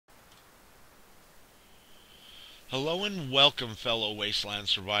Hello and welcome, fellow wasteland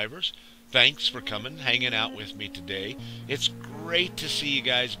survivors. Thanks for coming, hanging out with me today. It's great to see you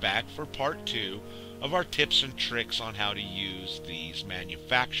guys back for part 2 of our tips and tricks on how to use these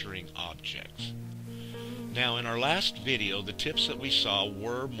manufacturing objects. Now, in our last video, the tips that we saw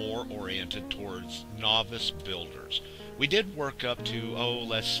were more oriented towards novice builders. We did work up to,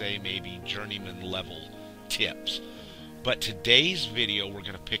 let's say maybe journeyman level tips. But today's video, we're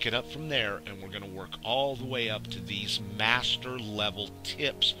going to pick it up from there, and we're going to work all the way up to these master level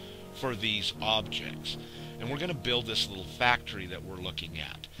tips for these objects. And we're going to build this little factory that we're looking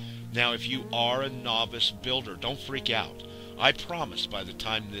at. Now, if you are a novice builder, don't freak out. I promise by the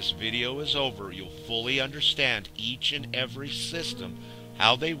time this video is over, you'll fully understand each and every system,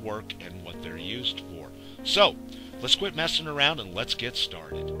 how they work, and what they're used for. So, let's quit messing around and let's get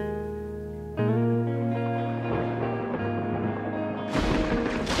started.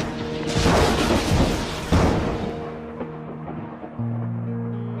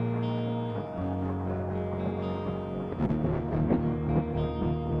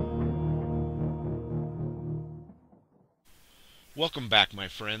 Welcome back, my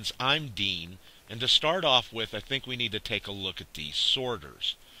friends. I'm Dean, and to start off with, I think we need to take a look at these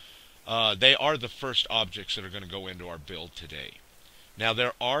sorters. They are the first objects that are going to go into our build today. Now,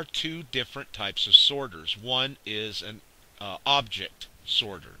 there are two different types of sorters. One is an object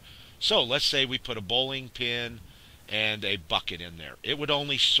sorter. So, let's say we put a bowling pin and a bucket in there. It would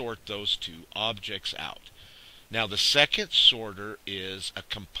only sort those two objects out. Now, the second sorter is a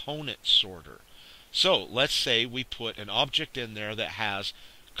component sorter. So, let's say we put an object in there that has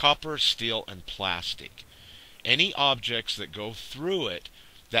copper, steel, and plastic. Any objects that go through it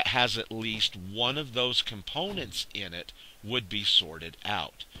that has at least one of those components in it would be sorted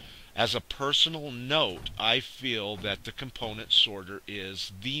out. As a personal note, I feel that the component sorter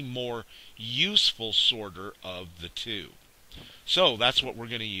is the more useful sorter of the two. So, that's what we're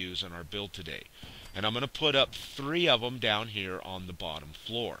going to use in our build today. And I'm going to put up 3 of them down here on the bottom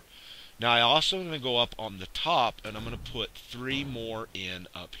floor. Now, I also am going to go up on the top, and I'm going to put 3 more in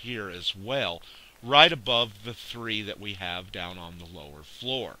up here as well, right above the 3 that we have down on the lower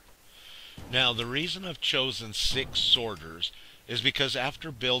floor. Now, the reason I've chosen 6 sorters is because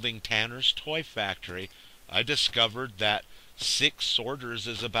after building Tanner's Toy Factory, I discovered that 6 sorters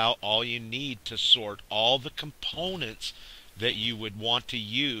is about all you need to sort all the components that you would want to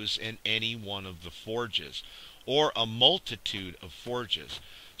use in any one of the forges, or a multitude of forges.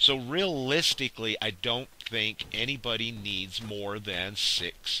 So realistically, I don't think anybody needs more than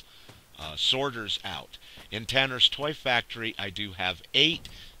 6 sorters out. In Tanner's Toy Factory, I do have 8,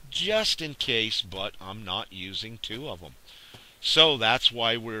 just in case, but I'm not using 2 of them. So that's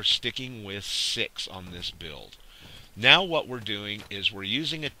why we're sticking with 6 on this build. Now what we're doing is we're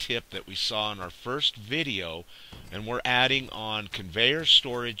using a tip that we saw in our first video, and we're adding on conveyor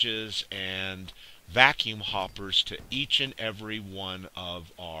storages and vacuum hoppers to each and every one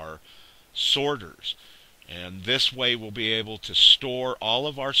of our sorters. And this way we'll be able to store all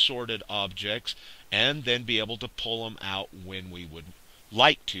of our sorted objects and then be able to pull them out when we would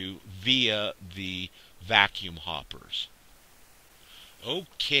like to via the vacuum hoppers.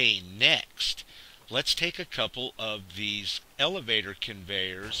 Okay, next, let's take a couple of these elevator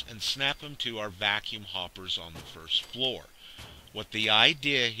conveyors and snap them to our vacuum hoppers on the first floor. What the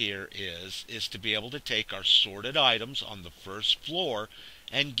idea here is to be able to take our sorted items on the first floor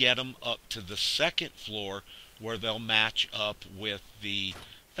and get them up to the second floor where they'll match up with the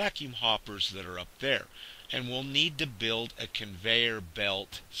vacuum hoppers that are up there. And we'll need to build a conveyor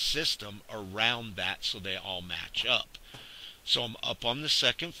belt system around that so they all match up. So I'm up on the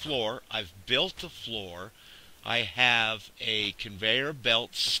second floor. I've built the floor. I have a conveyor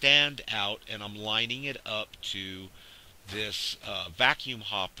belt stand out, and I'm lining it up to this vacuum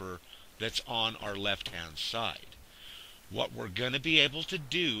hopper that's on our left hand side. What we're going to be able to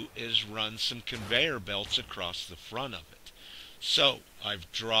do is run some conveyor belts across the front of it. So I've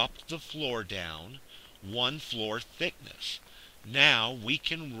dropped the floor down 1 floor thickness. Now we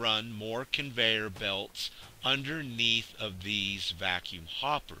can run more conveyor belts underneath of these vacuum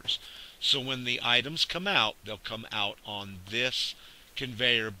hoppers. So when the items come out, they'll come out on this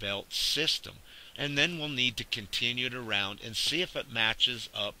conveyor belt system. And then we'll need to continue it around and see if it matches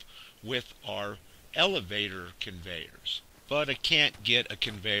up with our elevator conveyors. But I can't get a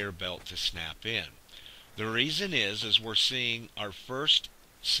conveyor belt to snap in. The reason is we're seeing our first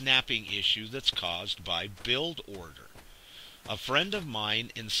snapping issue that's caused by build order. A friend of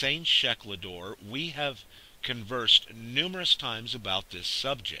mine, Insane Sheklador, we have conversed numerous times about this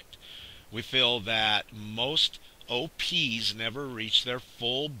subject. We feel that most OPs never reach their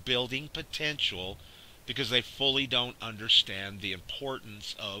full building potential because they fully don't understand the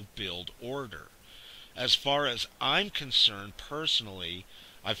importance of build order. As far as I'm concerned personally,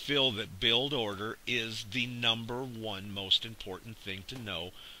 I feel that build order is the number one most important thing to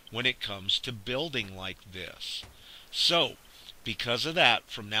know when it comes to building like this. So, because of that,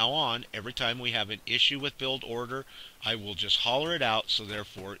 from now on, every time we have an issue with build order, I will just holler it out so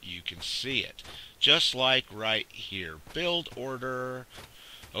therefore you can see it. Just like right here. Build order.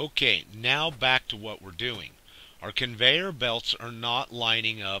 Okay, now back to what we're doing. Our conveyor belts are not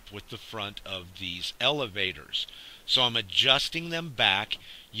lining up with the front of these elevators. So I'm adjusting them back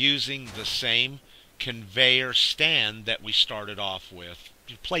using the same conveyor stand that we started off with,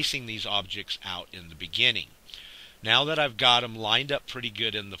 placing these objects out in the beginning. Now that I've got them lined up pretty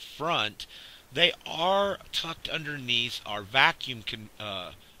good in the front, they are tucked underneath our vacuum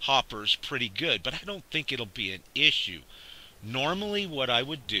hoppers pretty good, but I don't think it'll be an issue. Normally what I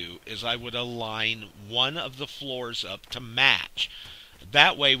would do is I would align one of the floors up to match.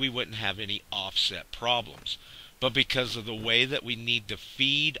 That way we wouldn't have any offset problems. But because of the way that we need to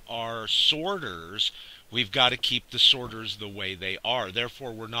feed our sorters, we've got to keep the sorters the way they are.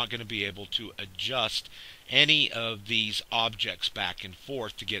 Therefore, we're not going to be able to adjust any of these objects back and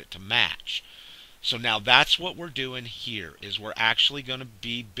forth to get it to match. So now that's what we're doing here, is we're actually going to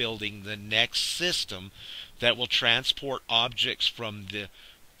be building the next system that will transport objects from the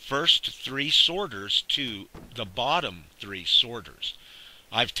first three sorters to the bottom three sorters.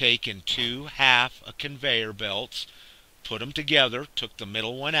 I've taken two half conveyor belts, put them together, took the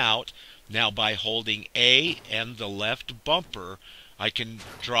middle one out. Now by holding A and the left bumper, I can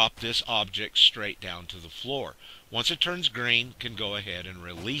drop this object straight down to the floor. Once it turns green, can go ahead and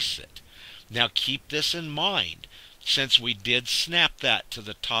release it. Now keep this in mind. Since we did snap that to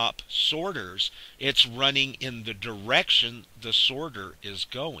the top sorters, it's running in the direction the sorter is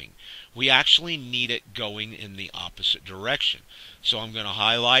going. We actually need it going in the opposite direction. So I'm going to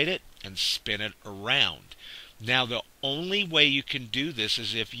highlight it and spin it around. Now the only way you can do this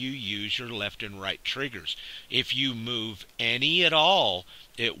is if you use your left and right triggers. If you move any at all,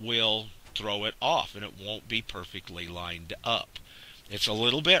 it will throw it off and it won't be perfectly lined up. It's a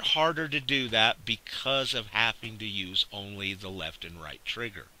little bit harder to do that because of having to use only the left and right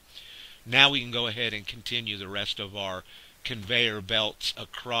trigger. Now we can go ahead and continue the rest of our conveyor belts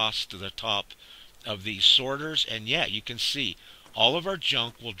across to the top of these sorters, and yeah, you can see all of our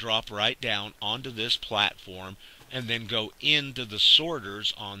junk will drop right down onto this platform and then go into the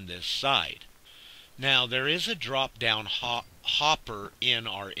sorters on this side. Now there is a drop down hopper in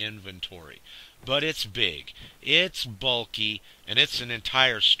our inventory, but it's big, it's bulky, and it's an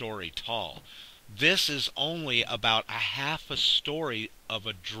entire story tall. This is only about a half a story of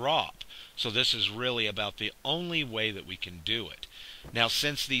a drop, so this is really about the only way that we can do it. Now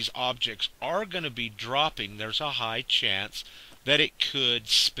since these objects are going to be dropping, there's a high chance that it could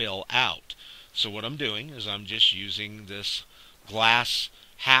spill out. So what I'm doing is I'm just using this glass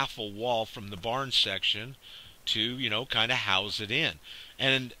half a wall from the barn section to, kind of house it in.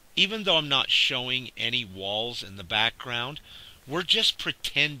 And even though I'm not showing any walls in the background, we're just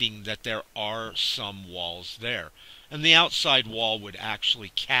pretending that there are some walls there. And the outside wall would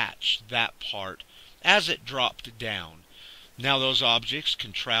actually catch that part as it dropped down. Now those objects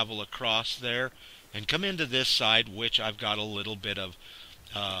can travel across there and come into this side, which I've got a little bit of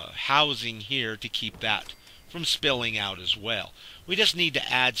housing here to keep that from spilling out as well. We just need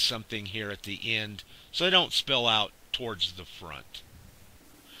to add something here at the end so they don't spill out towards the front.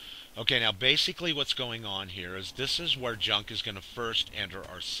 Okay, now basically what's going on here is this is where junk is going to first enter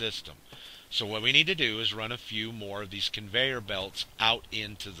our system. So what we need to do is run a few more of these conveyor belts out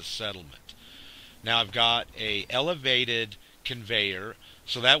into the settlement. Now I've got a elevated conveyor,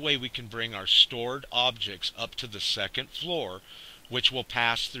 so that way we can bring our stored objects up to the second floor, which will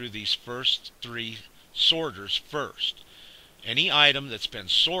pass through these first three sorters first. Any item that's been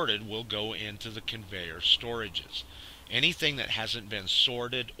sorted will go into the conveyor storages. Anything that hasn't been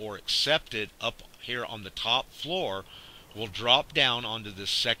sorted or accepted up here on the top floor will drop down onto the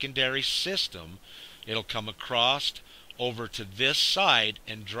secondary system. It'll come across over to this side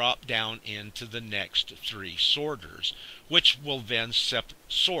and drop down into the next three sorters, which will then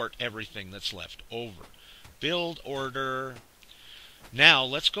sort everything that's left over. Build order. Now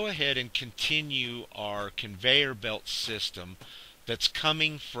let's go ahead and continue our conveyor belt system that's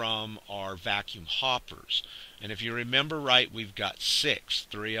coming from our vacuum hoppers. And if you remember right, we've got 6.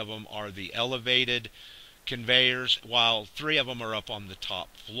 3 of them are the elevated conveyors, while 3 of them are up on the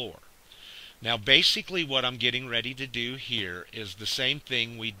top floor. Now basically what I'm getting ready to do here is the same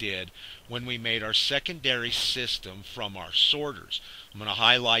thing we did when we made our secondary system from our sorters. I'm going to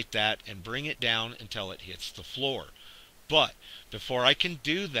highlight that and bring it down until it hits the floor. But before I can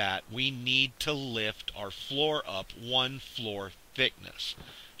do that, we need to lift our floor up 1 floor thickness.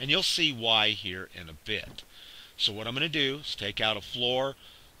 And you'll see why here in a bit. So what I'm going to do is take out a floor,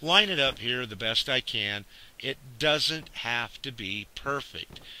 line it up here the best I can. It doesn't have to be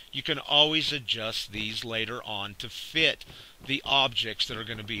perfect. You can always adjust these later on to fit the objects that are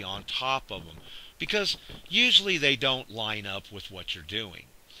going to be on top of them, because usually they don't line up with what you're doing.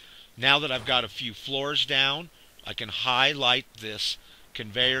 Now that I've got a few floors down, I can highlight this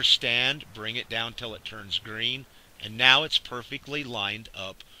conveyor stand, bring it down till it turns green, and now it's perfectly lined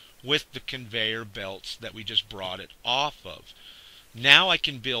up with the conveyor belts that we just brought it off of. Now I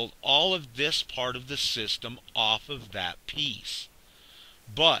can build all of this part of the system off of that piece.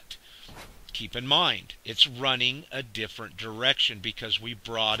 But keep in mind, it's running a different direction because we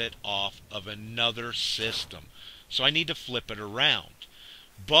brought it off of another system. So I need to flip it around.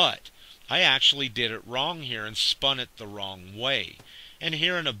 But I actually did it wrong here and spun it the wrong way. And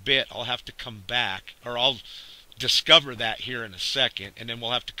here in a bit I'll have to come back, or I'll discover that here in a second, and then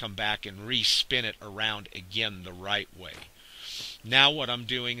we'll have to come back and re-spin it around again the right way. Now what I'm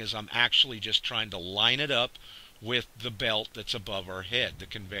doing is I'm actually just trying to line it up with the belt that's above our head, the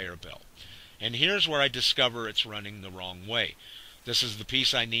conveyor belt. And here's where I discover it's running the wrong way. This is the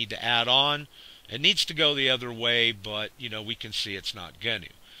piece I need to add on. It needs to go the other way, but we can see it's not going to.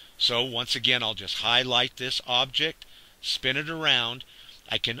 So once again, I'll just highlight this object, spin it around.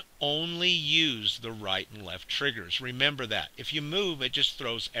 I can only use the right and left triggers. Remember that. If you move, it just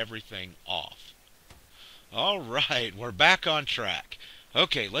throws everything off. All right, we're back on track.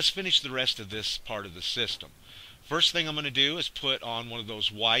 Okay, let's finish the rest of this part of the system. First thing I'm going to do is put on one of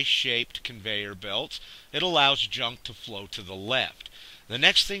those Y-shaped conveyor belts. It allows junk to flow to the left. The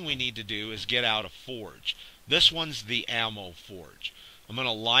next thing we need to do is get out a forge. This one's the ammo forge. I'm going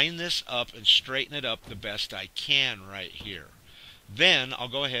to line this up and straighten it up the best I can right here. Then I'll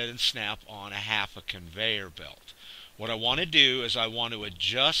go ahead and snap on a half a conveyor belt. What I want to do is I want to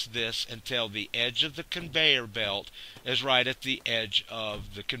adjust this until the edge of the conveyor belt is right at the edge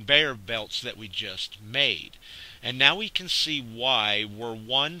of the conveyor belts that we just made. And now we can see why we're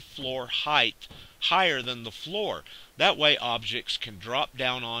 1 floor height higher than the floor. That way objects can drop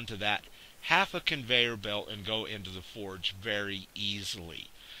down onto that half a conveyor belt and go into the forge very easily.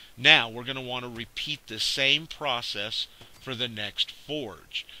 Now we're going to want to repeat the same process for the next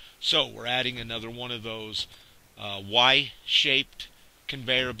forge. So we're adding another one of those Y-shaped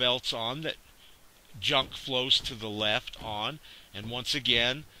conveyor belts on that junk flows to the left on. And once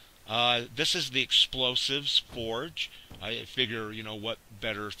again, this is the explosives forge. I figure, what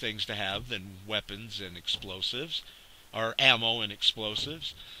better things to have than weapons and explosives, or ammo and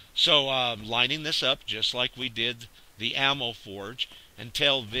explosives. So lining this up just like we did the ammo forge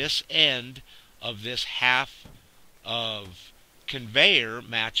until this end of this half of conveyor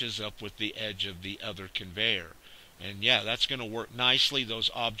matches up with the edge of the other conveyor. And yeah, that's going to work nicely.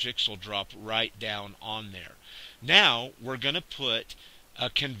 Those objects will drop right down on there. Now we're going to put a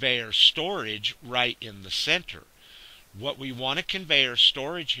conveyor storage right in the center. What we want a conveyor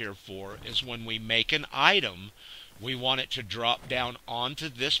storage here for is when we make an item, we want it to drop down onto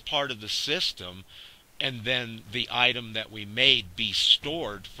this part of the system, and then the item that we made be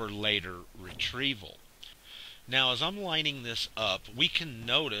stored for later retrieval. Now as I'm lining this up, we can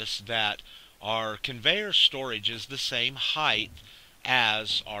notice that our conveyor storage is the same height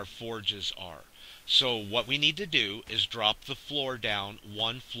as our forges are. So what we need to do is drop the floor down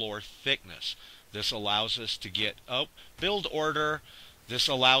 1 floor thickness. This allows us to get build order. This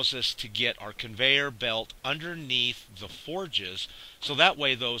allows us to get our conveyor belt underneath the forges, so that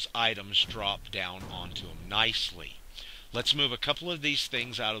way those items drop down onto them nicely. Let's move a couple of these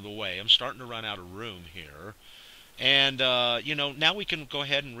things out of the way. I'm starting to run out of room here. And, now we can go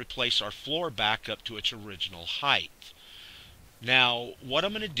ahead and replace our floor back up to its original height. Now, what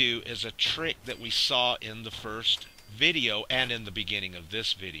I'm going to do is a trick that we saw in the first video and in the beginning of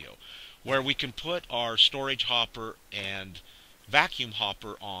this video, where we can put our storage hopper and vacuum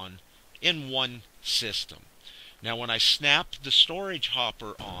hopper on in one system. Now, when I snap the storage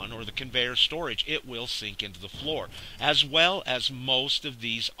hopper on, or the conveyor storage, it will sink into the floor, as well as most of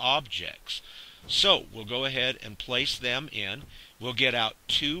these objects. So we'll go ahead and place them in. We'll get out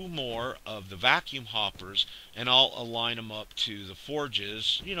 2 more of the vacuum hoppers, and I'll align them up to the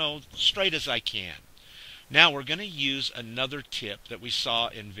forges, straight as I can. Now we're going to use another tip that we saw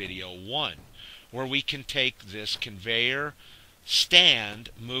in video 1, where we can take this conveyor stand,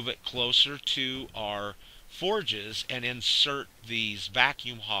 move it closer to our forges, and insert these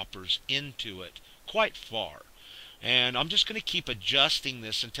vacuum hoppers into it quite far. And I'm just going to keep adjusting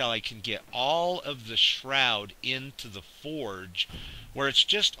this until I can get all of the shroud into the forge where it's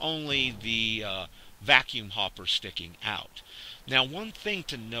just only the vacuum hopper sticking out. Now, one thing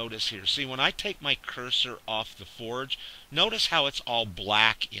to notice here, see, when I take my cursor off the forge, notice how it's all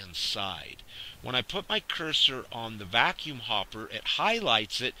black inside. When I put my cursor on the vacuum hopper, it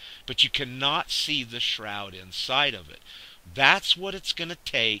highlights it, but you cannot see the shroud inside of it. That's what it's going to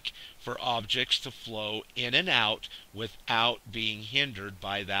take for objects to flow in and out without being hindered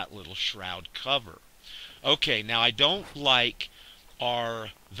by that little shroud cover. Okay, now I don't like our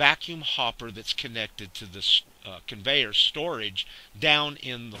vacuum hopper that's connected to the conveyor storage down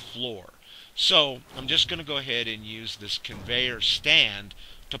in the floor. So I'm just going to go ahead and use this conveyor stand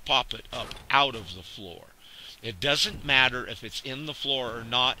to pop it up out of the floor. It doesn't matter if it's in the floor or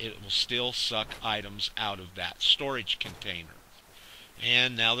not, it will still suck items out of that storage container.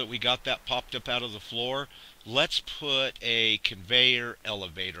 And now that we got that popped up out of the floor, let's put a conveyor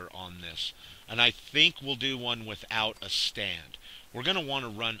elevator on this. And I think we'll do one without a stand. We're going to want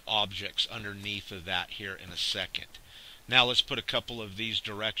to run objects underneath of that here in a second. Now let's put a couple of these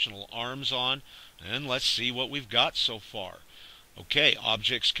directional arms on, and let's see what we've got so far. Okay,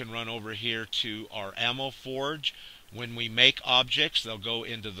 objects can run over here to our ammo forge. When we make objects, they'll go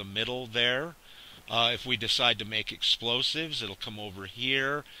into the middle there. If we decide to make explosives, it'll come over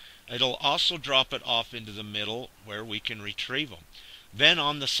here. It'll also drop it off into the middle where we can retrieve them. Then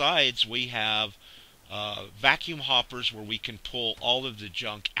on the sides, we have vacuum hoppers where we can pull all of the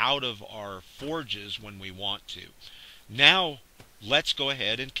junk out of our forges when we want to. Now, let's go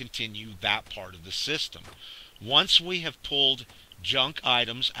ahead and continue that part of the system. Once we have pulled junk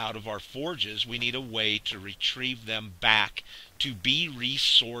items out of our forges, we need a way to retrieve them back to be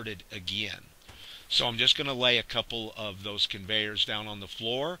resorted again. So I'm just going to lay a couple of those conveyors down on the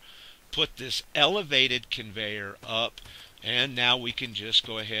floor, put this elevated conveyor up, and now we can just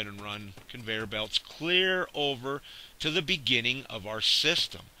go ahead and run conveyor belts clear over to the beginning of our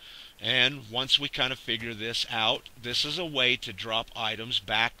system. And once we kind of figure this out, this is a way to drop items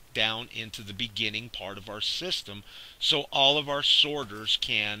back down into the beginning part of our system so all of our sorters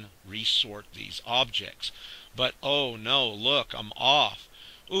can resort these objects. But oh no, look, I'm off.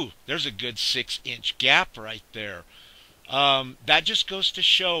 Ooh, there's a good 6-inch gap right there. That just goes to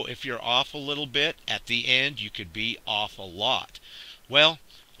show if you're off a little bit, at the end you could be off a lot. Well,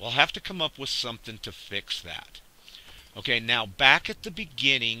 we'll have to come up with something to fix that. Okay, now back at the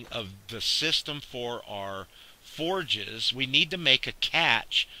beginning of the system for our forges, we need to make a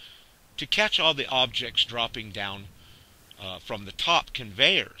catch to catch all the objects dropping down from the top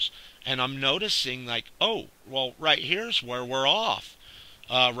conveyors. And I'm noticing like, oh, well, right here's where we're off.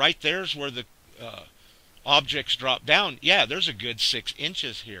 Right there's where the objects drop down. Yeah, there's a good 6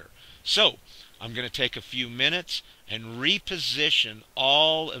 inches here. So I'm going to take a few minutes and reposition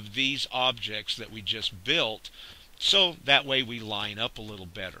all of these objects that we just built so that way we line up a little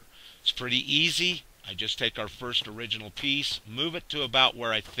better. It's pretty easy. I just take our first original piece, move it to about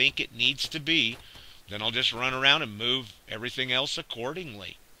where I think it needs to be, then I'll just run around and move everything else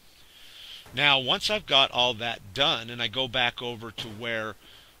accordingly. Now, once I've got all that done and I go back over to where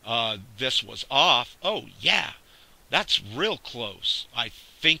this was off, oh yeah, that's real close. I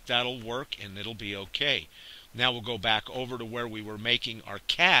think that'll work and it'll be okay. Now we'll go back over to where we were making our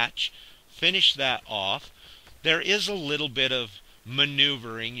catch, finish that off. There is a little bit of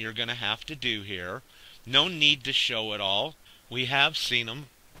maneuvering you're going to have to do here. No need to show it all. We have seen them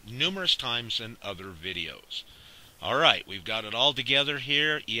numerous times in other videos. Alright, we've got it all together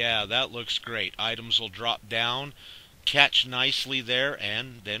here. Yeah, that looks great. Items will drop down, catch nicely there,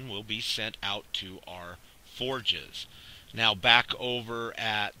 and then will be sent out to our forges. Now back over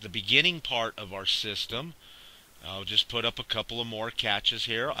at the beginning part of our system, I'll just put up a couple of more catches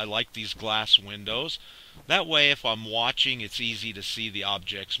here. I like these glass windows. That way if I'm watching, it's easy to see the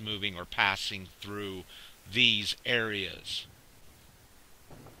objects moving or passing through these areas.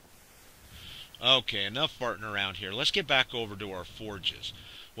 Okay, enough farting around here. Let's get back over to our forges.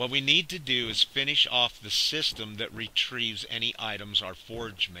 What we need to do is finish off the system that retrieves any items our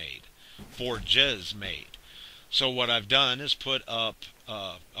forges made. So what I've done is put up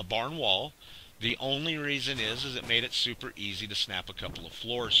a barn wall. The only reason is it made it super easy to snap a couple of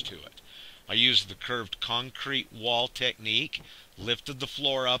floors to it. I used the curved concrete wall technique, lifted the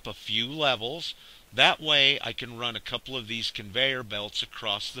floor up a few levels. That way I can run a couple of these conveyor belts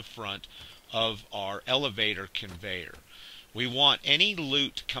across the front of our elevator conveyor. We want any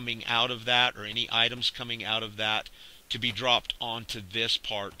loot coming out of that or any items coming out of that to be dropped onto this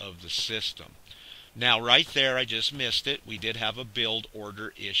part of the system. Now right there I just missed it. We did have a build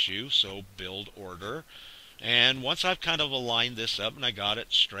order issue, so build order. And once I've kind of aligned this up and I got it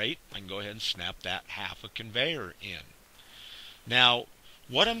straight, I can go ahead and snap that half a conveyor in. Now,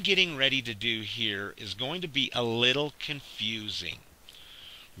 what I'm getting ready to do here is going to be a little confusing.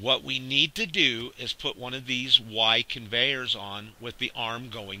 What we need to do is put one of these Y conveyors on with the arm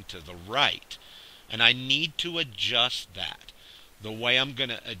going to the right. And I need to adjust that. The way I'm going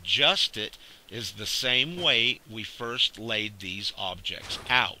to adjust it is the same way we first laid these objects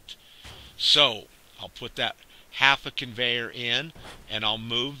out. So, I'll put that half a conveyor in, and I'll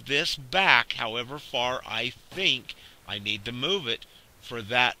move this back however far I think I need to move it for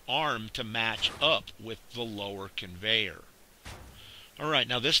that arm to match up with the lower conveyor. Alright,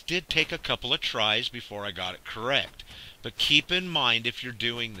 now this did take a couple of tries before I got it correct. But keep in mind, if you're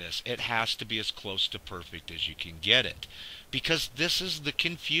doing this, it has to be as close to perfect as you can get it. Because this is the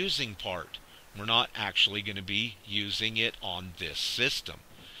confusing part. We're not actually going to be using it on this system.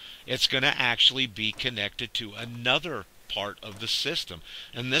 It's going to actually be connected to another part of the system.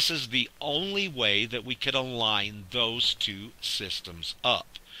 And this is the only way that we could align those two systems up.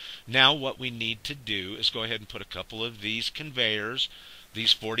 Now what we need to do is go ahead and put a couple of these conveyors,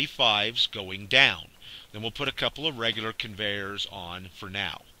 these 45s, going down. Then we'll put a couple of regular conveyors on for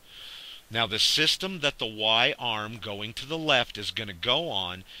now. Now the system that the Y arm going to the left is going to go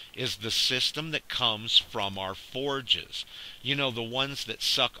on is the system that comes from our forges. You know, the ones that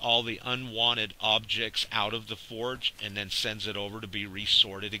suck all the unwanted objects out of the forge and then sends it over to be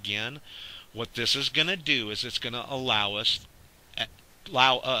resorted again. What this is going to do is it's going to allow us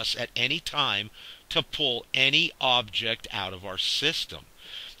at any time to pull any object out of our system.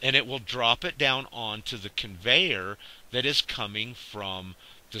 And it will drop it down onto the conveyor that is coming from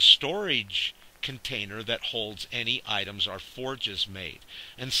the storage container that holds any items our forges made.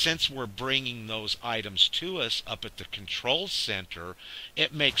 And since we're bringing those items to us up at the control center,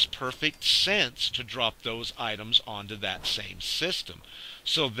 it makes perfect sense to drop those items onto that same system.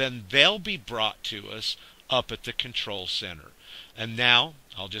 So then they'll be brought to us up at the control center. And now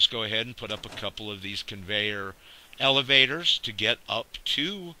I'll just go ahead and put up a couple of these conveyor elevators to get up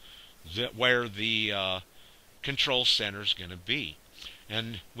to where the control center is going to be.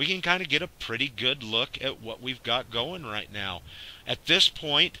 And we can kind of get a pretty good look at what we've got going right now. At this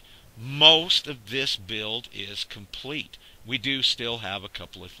point, most of this build is complete. We do still have a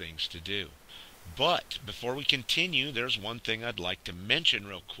couple of things to do. But before we continue, there's one thing I'd like to mention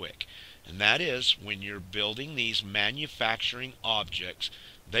real quick. And that is, when you're building these manufacturing objects,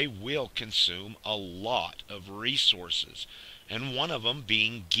 they will consume a lot of resources. And one of them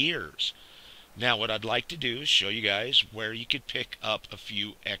being gears. Now what I'd like to do is show you guys where you could pick up a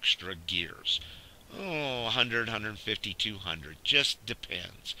few extra gears. 100, 150, 200, just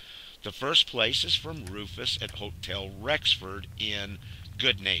depends. The first place is from Rufus at Hotel Rexford in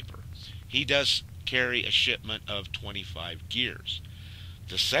Good Neighbor. He does carry a shipment of 25 gears.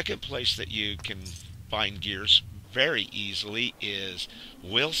 The second place that you can find gears very easily is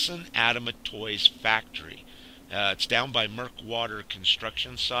Wilson Adamatoy's factory. It's down by Merkwater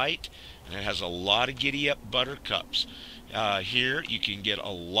construction site, and it has a lot of giddy-up buttercups. Here you can get a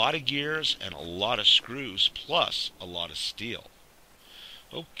lot of gears and a lot of screws, plus a lot of steel.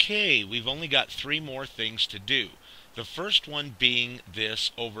 Okay, we've only got 3 more things to do. The first one being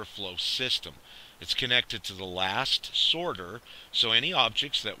this overflow system. It's connected to the last sorter, so any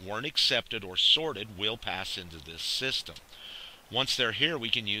objects that weren't accepted or sorted will pass into this system. Once they're here, we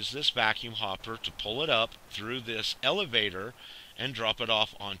can use this vacuum hopper to pull it up through this elevator and drop it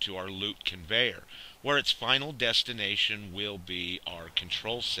off onto our loot conveyor, where its final destination will be our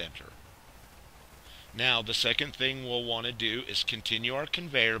control center. Now, the second thing we'll want to do is continue our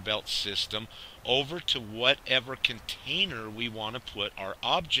conveyor belt system over to whatever container we want to put our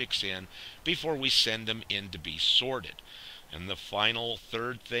objects in before we send them in to be sorted. And the final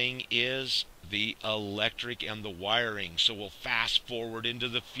third thing is the electric and the wiring. So we'll fast forward into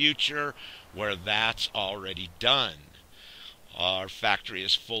the future where that's already done. Our factory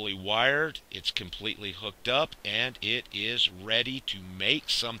is fully wired, it's completely hooked up, and it is ready to make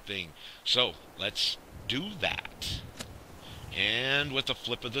something. So let's do that. And with the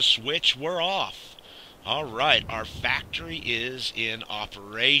flip of the switch, we're off. Alright, our factory is in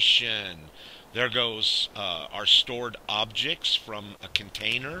operation. There goes our stored objects from a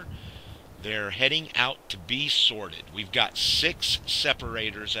container. They're heading out to be sorted. We've got 6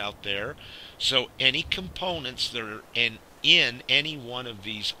 separators out there, so any components that are in any one of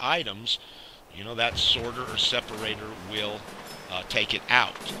these items, you know, that sorter or separator will take it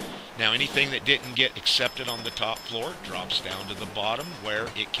out. Now anything that didn't get accepted on the top floor drops down to the bottom where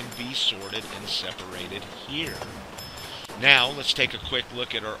it can be sorted and separated here. Now let's take a quick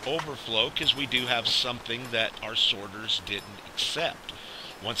look at our overflow, because we do have something that our sorters didn't accept.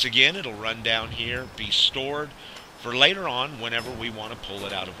 Once again, it'll run down here, be stored for later on whenever we want to pull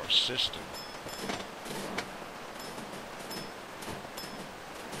it out of our system.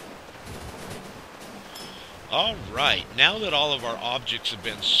 Alright, now that all of our objects have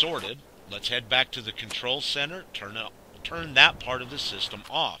been sorted, let's head back to the control center, turn that part of the system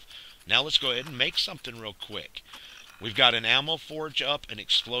off. Now let's go ahead and make something real quick. We've got an ammo forge up, an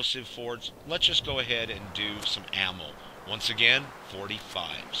explosive forge. Let's just go ahead and do some ammo. Once again,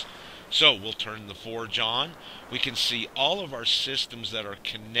 45s. So we'll turn the forge on. We can see all of our systems that are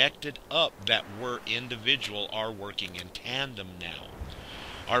connected up that were individual are working in tandem now.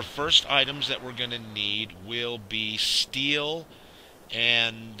 Our first items that we're going to need will be steel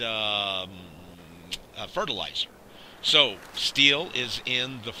and fertilizer. So steel is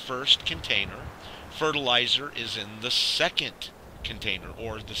in the first container. Fertilizer is in the second container,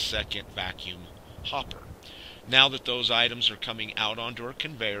 or the second vacuum hopper. Now that those items are coming out onto our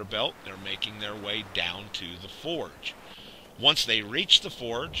conveyor belt, they're making their way down to the forge. Once they reach the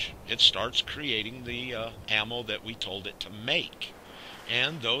forge, it starts creating the ammo that we told it to make.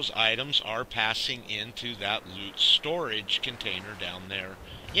 And those items are passing into that loot storage container down there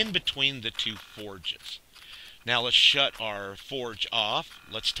in between the two forges. Now let's shut our forge off.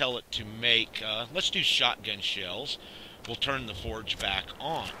 Let's tell it to make, let's do shotgun shells. We'll turn the forge back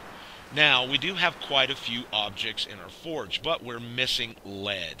on. Now, we do have quite a few objects in our forge, but we're missing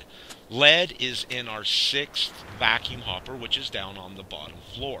lead. Lead is in our 6th vacuum hopper, which is down on the bottom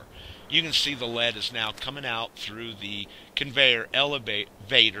floor. You can see the lead is now coming out through the conveyor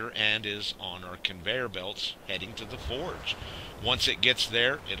elevator and is on our conveyor belts heading to the forge. Once it gets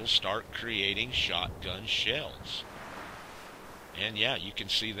there, it'll start creating shotgun shells. And yeah, you can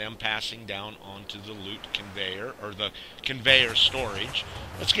see them passing down onto the loot conveyor, or the conveyor storage.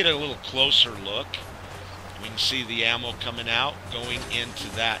 Let's get a little closer look. We can see the ammo coming out, going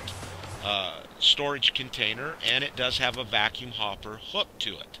into that storage container, and it does have a vacuum hopper hooked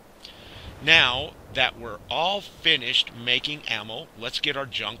to it. Now that we're all finished making ammo, let's get our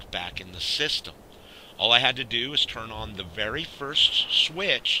junk back in the system. All I had to do is turn on the very first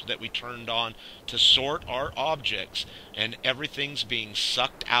switch that we turned on to sort our objects, and everything's being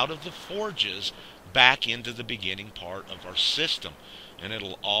sucked out of the forges back into the beginning part of our system. And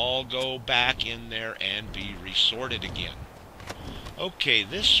it'll all go back in there and be resorted again. Okay,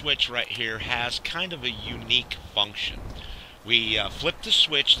 this switch right here has kind of a unique function. We flip the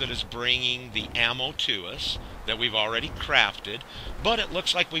switch that is bringing the ammo to us that we've already crafted, but it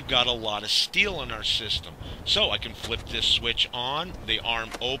looks like we've got a lot of steel in our system. So I can flip this switch on, the arm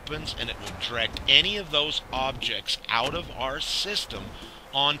opens, and it will direct any of those objects out of our system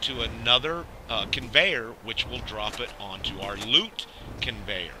onto another conveyor, which will drop it onto our loot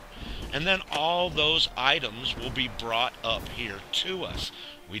conveyor. And then all those items will be brought up here to us.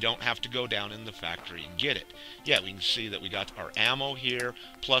 We don't have to go down in the factory and get it. Yeah, we can see that we got our ammo here,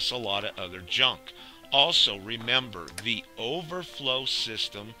 plus a lot of other junk. Also, remember, the overflow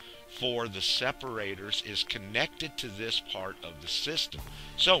system for the separators is connected to this part of the system.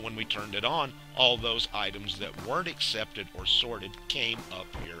 So when we turned it on, all those items that weren't accepted or sorted came up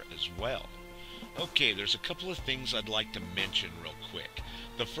here as well. Okay, there's a couple of things I'd like to mention real quick.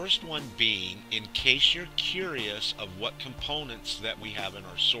 The first one being, in case you're curious of what components that we have in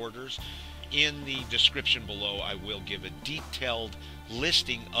our sorters, in the description below I will give a detailed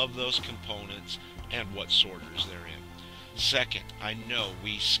listing of those components and what sorters they're in. Second, I know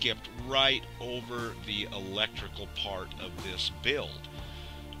we skipped right over the electrical part of this build.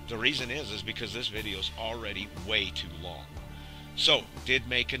 The reason is because this video is already way too long. So, did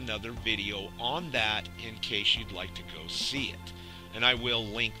make another video on that in case you'd like to go see it. And I will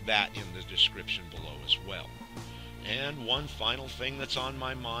link that in the description below as well. And one final thing that's on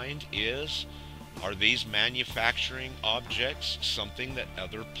my mind is, are these manufacturing objects something that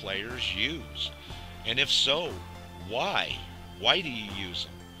other players use? And if so, why? Why do you use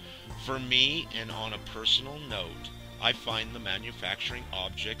them? For me, and on a personal note, I find the manufacturing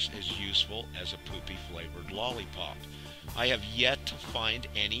objects as useful as a poopy flavored lollipop. I have yet to find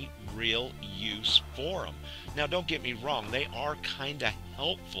any real use for them. Now don't get me wrong, they are kinda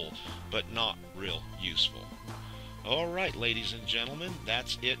helpful, but not real useful. Alright, ladies and gentlemen,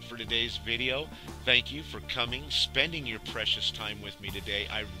 that's it for today's video. Thank you for coming, spending your precious time with me today.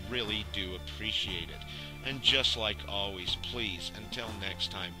 I really do appreciate it. And just like always, please, until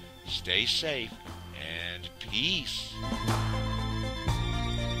next time, stay safe and peace.